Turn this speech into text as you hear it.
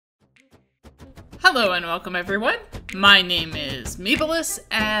Hello and welcome everyone. My name is Meebalus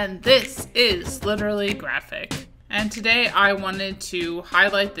and this is Literally Graphic. And today I wanted to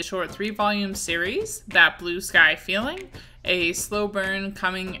highlight the short 3-volume series, That Blue Sky Feeling, a slow burn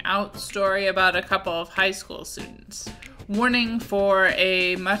coming out story about a couple of high school students. Warning for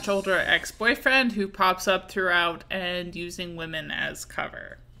a much older ex-boyfriend who pops up throughout and using women as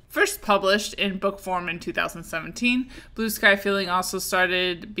cover. First published in book form in 2017, Blue Sky Feeling also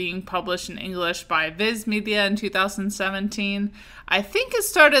started being published in English by Viz Media in 2017. I think it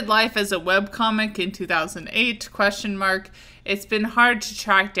started life as a webcomic in 2008, ? It's been hard to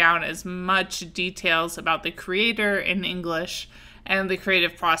track down as much details about the creator in English and the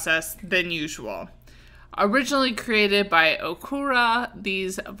creative process than usual. Originally created by Okura,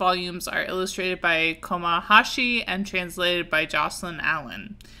 these volumes are illustrated by Coma Hashii and translated by Jocelyn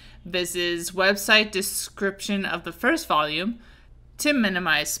Allen. Viz's website description of the first volume, to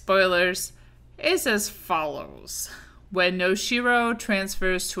minimize spoilers, is as follows. When Noshiro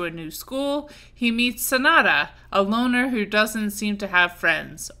transfers to a new school, he meets Sanada, a loner who doesn't seem to have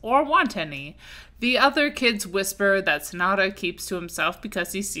friends, or want any. The other kids whisper that Sanada keeps to himself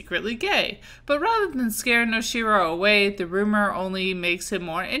because he's secretly gay, but rather than scare Noshiro away, the rumor only makes him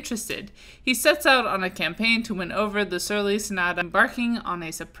more interested. He sets out on a campaign to win over the surly Sanada, embarking on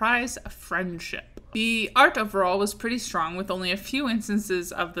a surprise friendship. The art overall was pretty strong, with only a few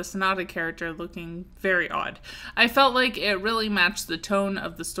instances of the Sanada character looking very odd. I felt like it really matched the tone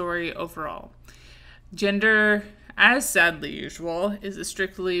of the story overall. Gender, as sadly usual, is a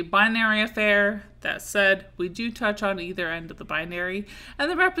strictly binary affair. That said, we do touch on either end of the binary, and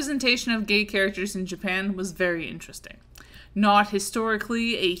the representation of gay characters in Japan was very interesting. Not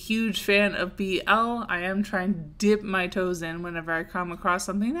historically a huge fan of BL, I am trying to dip my toes in whenever I come across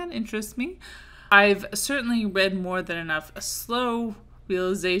something that interests me. I've certainly read more than enough slow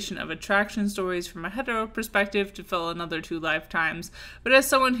realization of attraction stories from a hetero perspective to fill another 2 lifetimes, but as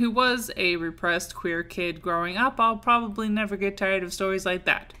someone who was a repressed queer kid growing up, I'll probably never get tired of stories like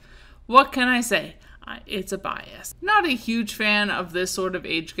that. What can I say? It's a bias. Not a huge fan of this sort of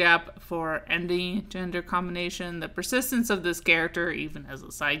age gap for any gender combination. The persistence of this character, even as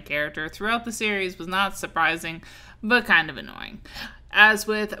a side character, throughout the series was not surprising, but kind of annoying. As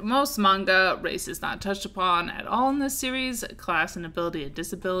with most manga, race is not touched upon at all in this series. Class and ability and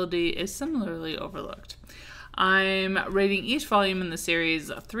disability is similarly overlooked. I'm rating each volume in the series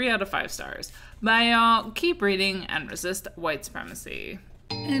 3 out of 5 stars. Bye y'all, keep reading and resist white supremacy.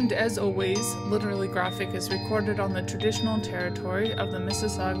 And as always, Literally Graphic is recorded on the traditional territory of the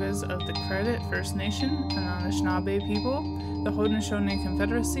Mississaugas of the Credit First Nation and Anishinaabe people, the Haudenosaunee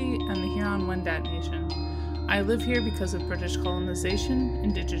Confederacy, and the Huron-Wendat Nation. I live here because of British colonization,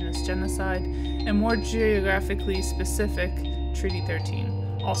 indigenous genocide, and more geographically specific, Treaty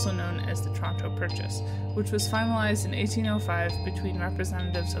 13, also known as the Toronto Purchase, which was finalized in 1805 between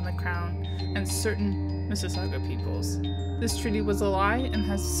representatives of the Crown and certain Mississauga peoples. This treaty was a lie and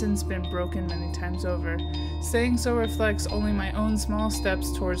has since been broken many times over. Saying so reflects only my own small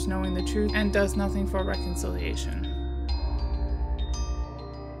steps towards knowing the truth and does nothing for reconciliation.